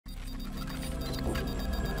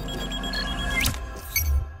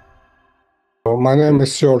My name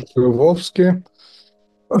is Serge Vilvovsky.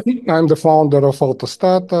 I'm the founder of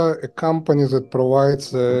AltaStata, a company that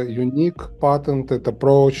provides a unique patented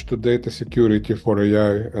approach to data security for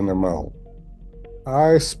AI and ML.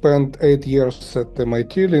 I spent 8 years at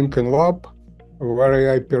MIT Lincoln Lab,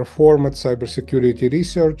 where I performed cybersecurity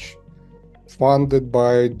research funded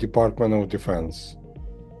by Department of Defense.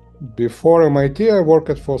 Before MIT, I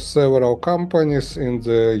worked for several companies in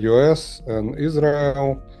the US and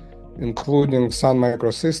Israel, including Sun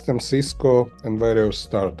Microsystems, Cisco, and various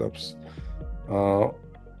startups.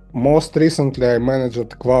 Most recently, I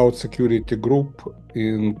managed cloud security group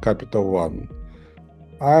in Capital One.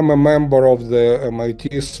 I'm a member of the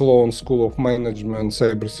MIT Sloan School of Management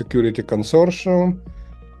Cybersecurity Consortium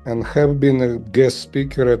and have been a guest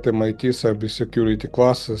speaker at MIT cybersecurity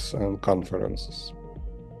classes and conferences.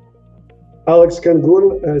 Alex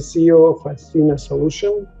Kangoun, CEO of Athena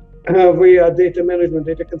Solutions. We are a data management,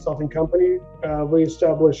 data consulting company. We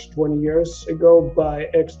established 20 years ago by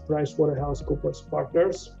ex-PricewaterhouseCoopers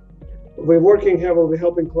partners. We're working heavily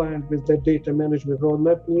helping clients with their data management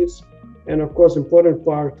roadmap needs. And of course, important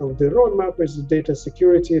part of the roadmap is data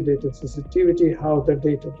security, data sensitivity, how the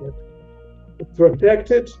data get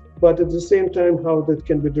protected, but at the same time, how that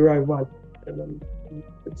can be derived value. And then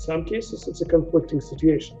in some cases, it's a conflicting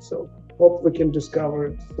situation. So hope we can discover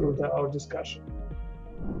it through our discussion.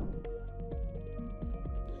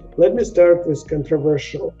 Let me start with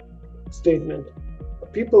controversial statement.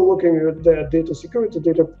 People looking at the data security,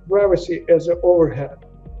 data privacy as an overhead,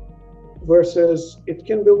 versus it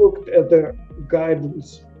can be looked at the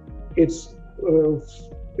guidance. It's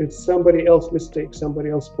somebody else's mistake,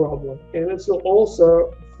 somebody else's problem, and it's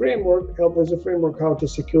also framework, help as a framework how to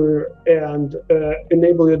secure and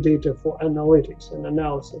enable your data for analytics and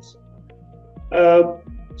analysis.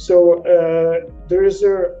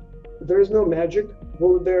 There is no magic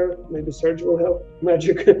bullet there. Maybe Serge will have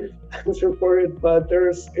magic answer for it, but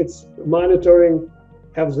it's monitoring,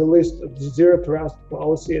 have the list of zero trust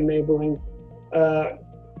policy enabling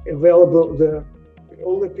available the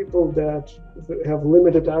only people that have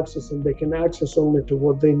limited access and they can access only to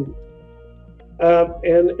what they need.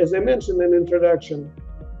 And as I mentioned in introduction,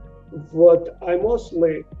 what I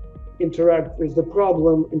mostly interact with the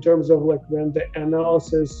problem in terms of like when the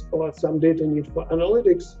analysis or some data need for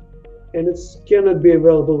analytics, and it cannot be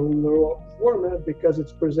available in the raw format because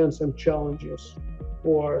it presents some challenges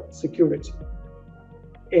for security.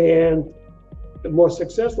 And the more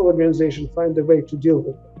successful organization find a way to deal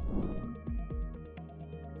with it.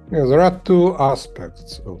 Yeah, there are two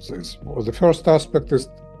aspects of this. The first aspect is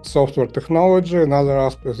software technology, another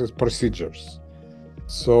aspect is procedures.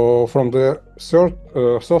 So from the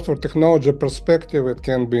software technology perspective, it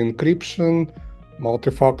can be encryption,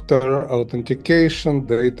 multifactor authentication,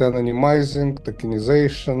 data anonymizing,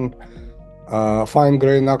 tokenization,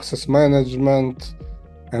 fine-grained access management,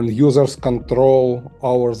 and users control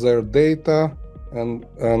over their data, and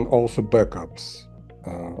also backups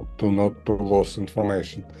to not to lose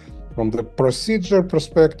information. From the procedure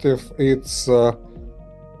perspective, it's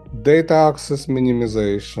data access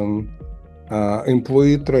minimization,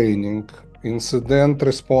 employee training, incident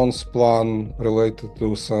response plan related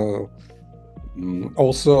to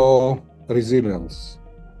also resilience.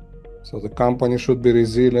 So the company should be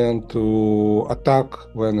resilient to attack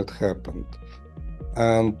when it happened.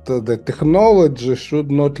 And the technology should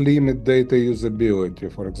not limit data usability.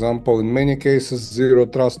 For example, in many cases, zero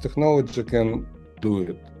trust technology can do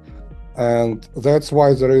it. And that's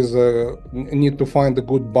why there is a need to find a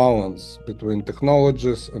good balance between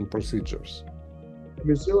technologies and procedures.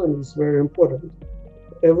 Resilience is very important.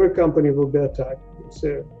 Every company will be attacked. It's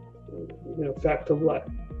a fact of life.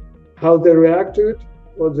 How they react to it,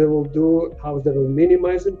 what they will do, how they will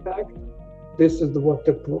minimize impact. This is what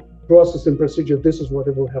the process and procedure. This is what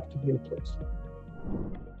it will have to be in place.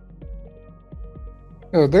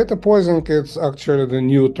 Data poisoning is actually the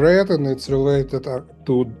new threat, and it's related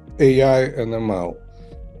to AI and ML.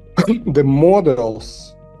 The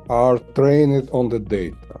models are trained on the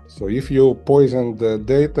data. So if you poison the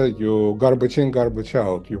data, you garbage in, garbage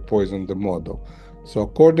out, you poison the model. So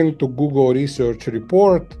according to Google research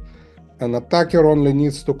report, an attacker only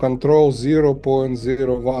needs to control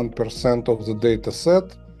 0.01% of the data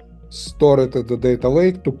set, store it at the data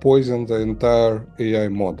lake to poison the entire AI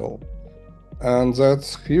model. And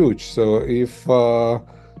that's huge. So if,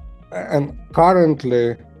 and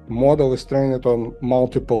currently, model is trained on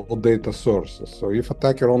multiple data sources. So if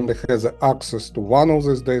attacker only has access to one of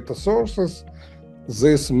these data sources,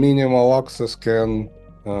 this minimal access can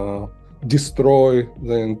destroy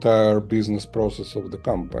the entire business process of the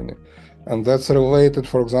company. And that's related,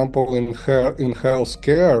 for example, in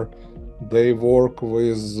healthcare, they work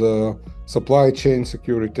with Supply Chain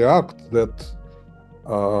Security Act that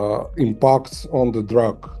impacts on the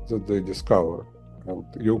drug that they discover. And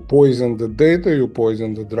you poison the data, you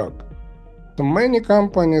poison the drug. So many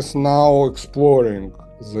companies now exploring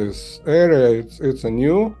this area. It's a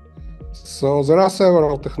new. So there are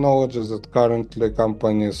several technologies that currently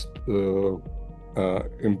companies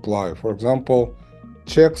employ. For example,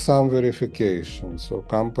 checksum verification. So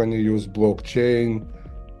company use blockchain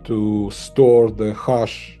to store the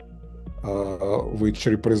hash which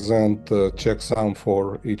represent checksum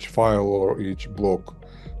for each file or each block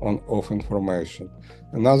of information.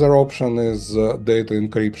 Another option is data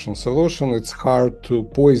encryption solution. It's hard to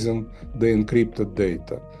poison the encrypted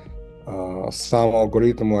data. Some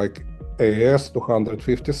algorithm like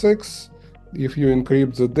AES-256, if you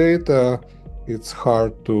encrypt the data, it's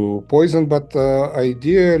hard to poison, but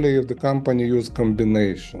ideally if the company use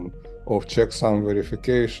combination of checksum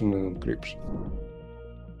verification and encryption.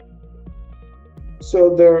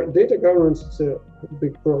 So their data governance is a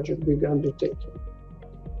big project, big undertaking.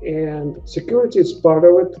 And security is part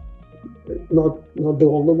of it, not the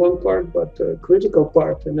only one part, but a critical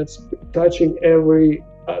part, and it's touching every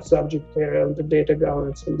subject area on the data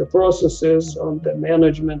governance, on the processes, on the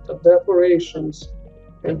management of the operations,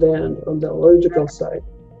 and then on the logical side.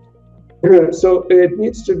 So it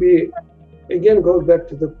needs to be, again, goes back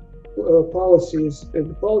to the policies, and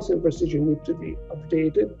the policy and procedure need to be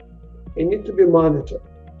updated and need to be monitored.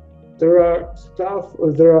 There are